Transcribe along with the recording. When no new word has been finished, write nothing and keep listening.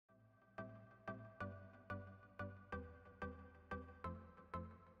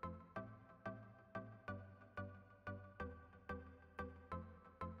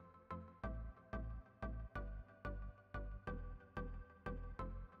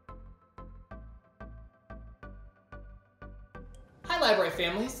Library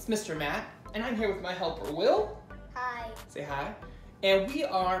families, it's Mr. Matt, and I'm here with my helper, Will. Hi. Say hi. And we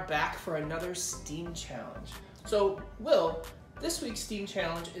are back for another STEAM challenge. So, Will, this week's STEAM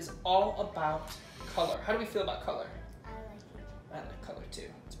challenge is all about color. How do we feel about color? I like it. I like color too.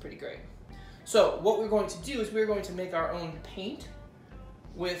 It's pretty great. So, what we're going to do is we're going to make our own paint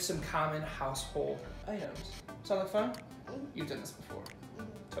with some common household items. Sound like fun? Mm-hmm. You've done this before. Mm-hmm.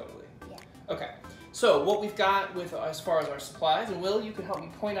 Totally. Yeah. Okay. So what we've got with as far as our supplies, and Will, you can help me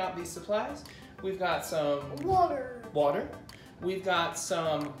point out these supplies. We've got some water. We've got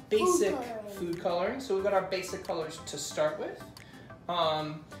some basic food coloring. So we've got our basic colors to start with.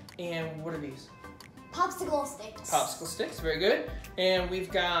 And what are these? Popsicle sticks. Popsicle sticks, very good. And we've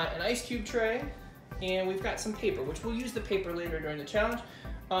got an ice cube tray, and we've got some paper, which we'll use the paper later during the challenge.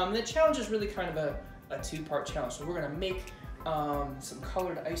 The challenge is really kind of a two-part challenge. So we're gonna make some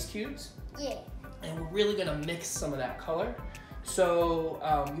colored ice cubes. Yeah. And we're really gonna mix some of that color. So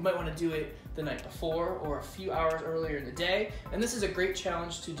you might wanna do it the night before or a few hours earlier in the day. And this is a great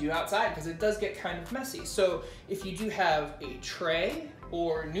challenge to do outside because it does get kind of messy. So if you do have a tray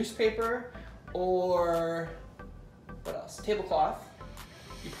or newspaper or what else? Tablecloth,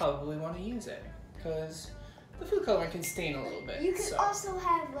 you probably wanna use it because the food coloring can stain a little bit. You could also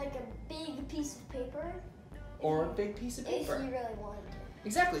have like a big piece of paper. Or a big piece of paper. If you really wanted to.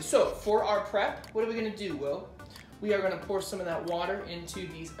 Exactly. So for our prep, what are we gonna do, Will? We are gonna pour some of that water into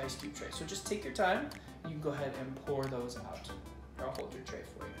these ice cube trays. So just take your time. You can go ahead and pour those out. Or I'll hold your tray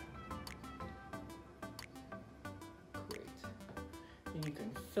for you. Great. And you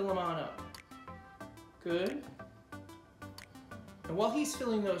can fill them on up. Good. And while he's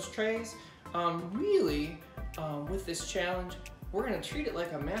filling those trays, with this challenge, we're gonna treat it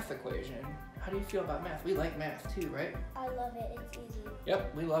like a math equation. How do you feel about math? We like math too, right? I love it, it's easy.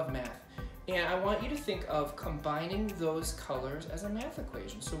 Yep, we love math. And I want you to think of combining those colors as a math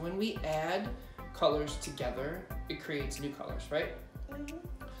equation. So when we add colors together, it creates new colors, right? Mm-hmm.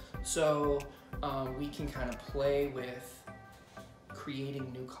 So we can kind of play with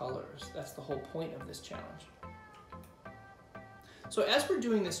creating new colors. That's the whole point of this challenge. So as we're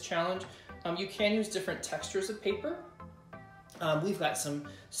doing this challenge, you can use different textures of paper. We've got some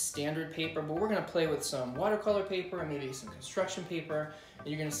standard paper, but we're gonna play with some watercolor paper and maybe some construction paper, and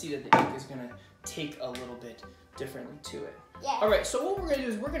you're gonna see that the ink is gonna take a little bit differently to it. Yeah. All right, so what we're gonna do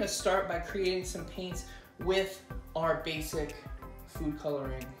is we're gonna start by creating some paints with our basic food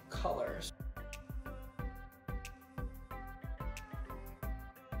coloring colors.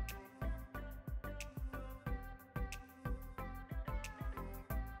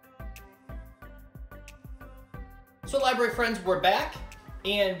 So library friends, we're back,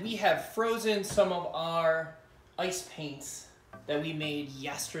 and we have frozen some of our ice paints that we made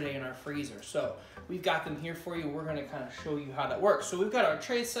yesterday in our freezer. So we've got them here for you. We're gonna kind of show you how that works. So we've got our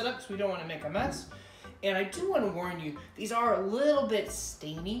trays set up, so we don't wanna make a mess. And I do wanna warn you, these are a little bit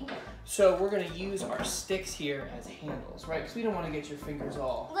stainy, so we're gonna use our sticks here as handles, right? Because we don't wanna get your fingers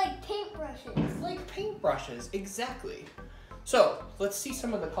all... Like paintbrushes. Like paintbrushes, exactly. So let's see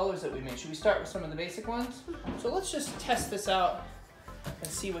some of the colors that we made. Should we start with some of the basic ones? So let's just test this out and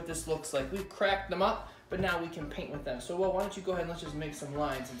see what this looks like. We've cracked them up, but now we can paint with them. So well, why don't you go ahead and let's just make some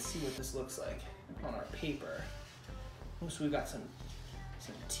lines and see what this looks like on our paper. So we've got some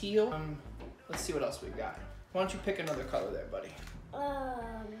teal. Let's see what else we've got. Why don't you pick another color there, buddy?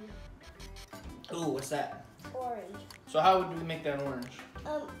 Ooh, what's that? Orange. So how would we make that orange?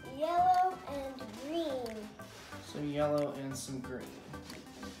 Yellow and green. Some yellow and some green.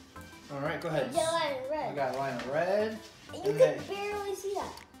 All right, go ahead. Yellow and red. We got a line of red. And you can barely see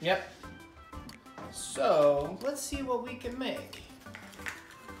that. Yep. So let's see what we can make.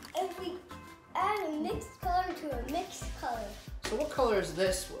 If we add a mixed color to a mixed color. So what color is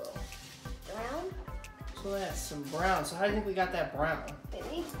this, Will? Brown. So that's some brown. So how do you think we got that brown? Did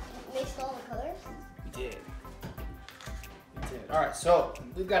we mix all the colors? We did. We did. All right, so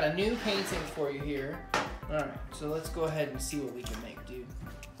we've got a new painting for you here. All right, so let's go ahead and see what we can make, dude.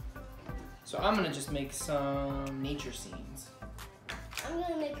 So I'm gonna just make some nature scenes. I'm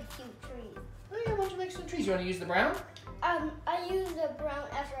gonna make a few trees. Oh yeah, why don't you make some trees? You wanna use the brown? I use the brown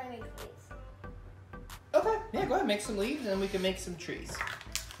after I make leaves. Okay, yeah, go ahead, make some leaves and we can make some trees.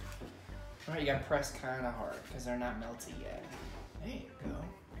 All right, you gotta press kind of hard because they're not melty yet. There you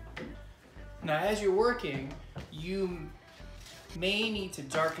go. Now, as you're working, you may need to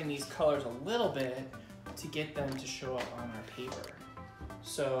darken these colors a little bit to get them to show up on our paper.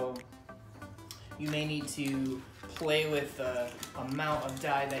 So you may need to play with the amount of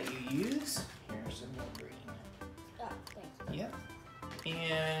dye that you use. Here's some more green. Oh, thanks. Yep.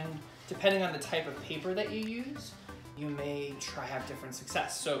 And depending on the type of paper that you use, you may have different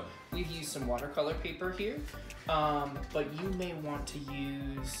success. So we've used some watercolor paper here, but you may want to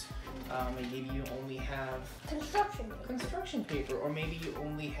use, maybe you only have construction paper, or maybe you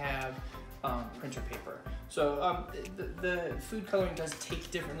only have printer paper. So the food coloring does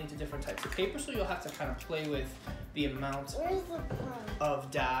take differently to different types of paper, so you'll have to kind of play with the amount of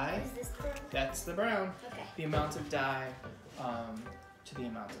dye. Is this brown? That's the brown. Okay. The amount of dye to the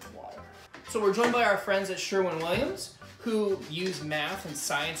amount of water. So we're joined by our friends at Sherwin-Williams, who use math and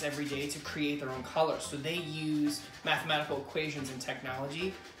science every day to create their own colors. So they use mathematical equations and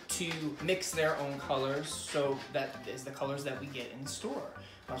technology to mix their own colors, so that is the colors that we get in store.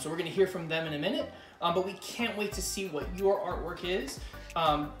 So we're gonna hear from them in a minute, but we can't wait to see what your artwork is.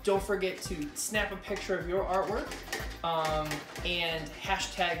 Don't forget to snap a picture of your artwork and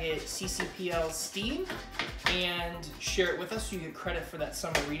hashtag it CCPL-STEAM and share it with us so you get credit for that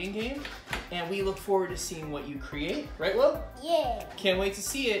summer reading game. And we look forward to seeing what you create, right, Will? Yeah. Can't wait to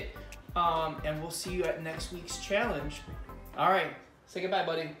see it, and we'll see you at next week's challenge. All right, say goodbye,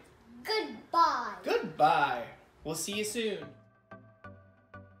 buddy. Goodbye. Goodbye. We'll see you soon.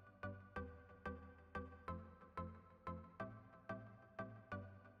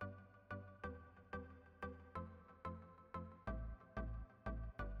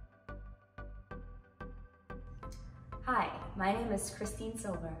 Hi, my name is Christine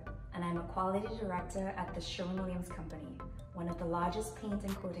Silver, and I'm a quality director at the Sherwin-Williams Company, one of the largest paint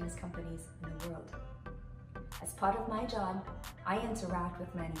and coatings companies in the world. As part of my job, I interact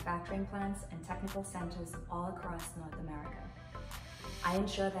with manufacturing plants and technical centers all across North America. I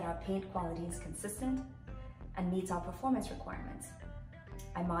ensure that our paint quality is consistent and meets our performance requirements.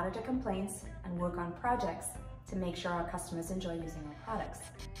 I monitor complaints and work on projects to make sure our customers enjoy using our products.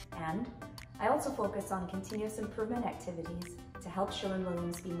 And I also focus on continuous improvement activities to help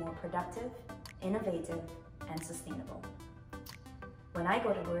Sherwin-Williams be more productive, innovative, and sustainable. When I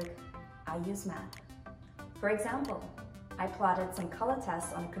go to work, I use math. For example, I plotted some color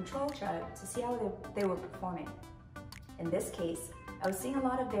tests on a control chart to see how they were performing. In this case, I was seeing a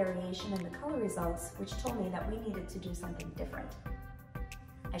lot of variation in the color results, which told me that we needed to do something different.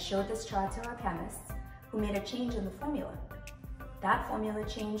 I showed this chart to our chemists, who made a change in the formula. That formula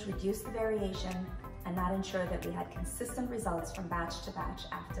change reduced the variation, and that ensured that we had consistent results from batch to batch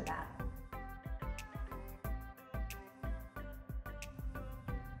after that.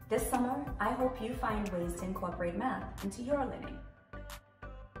 This summer, I hope you find ways to incorporate math into your living.